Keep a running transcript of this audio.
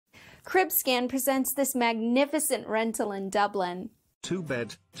CribScan presents this magnificent rental in Dublin.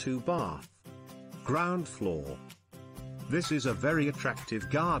 2-bed, 2-bath. Ground floor. This is a very attractive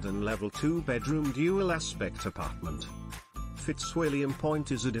garden-level 2-bedroom dual-aspect apartment. Fitzwilliam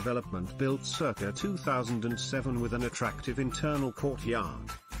Quay is a development built circa 2007 with an attractive internal courtyard.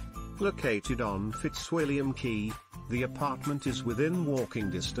 Located on Fitzwilliam Quay, the apartment is within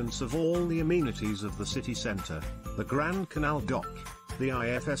walking distance of all the amenities of the city centre, the Grand Canal Dock, the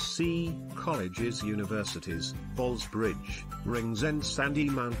IFSC, colleges, universities, Ballsbridge, Ringsend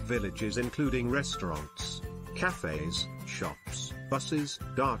and Mount villages including restaurants, cafes, shops, buses,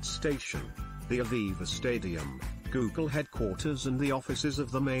 dart station, the Aviva Stadium, Google headquarters and the offices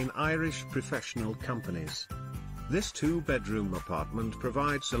of the main Irish professional companies. This 2-bedroom apartment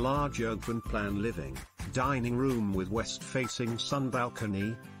provides a large open-plan living, dining room with west-facing sun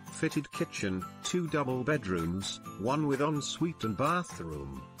balcony, fitted kitchen, 2 double bedrooms, 1 with ensuite and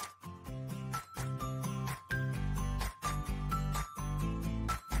bathroom.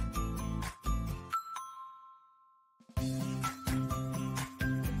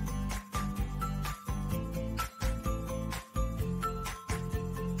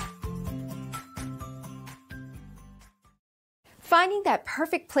 Finding that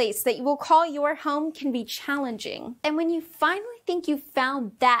perfect place that you will call your home can be challenging. And when you finally think you've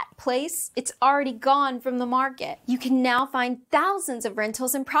found that place, it's already gone from the market. You can now find thousands of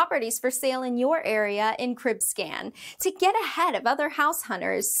rentals and properties for sale in your area in CribScan. To get ahead of other house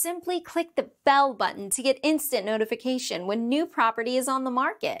hunters, simply click the bell button to get instant notification when new property is on the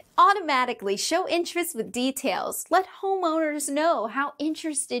market. Automatically show interest with details. Let homeowners know how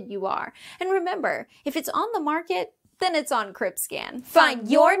interested you are. And remember, if it's on the market, then it's on CribScan. Find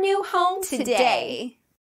your new home today.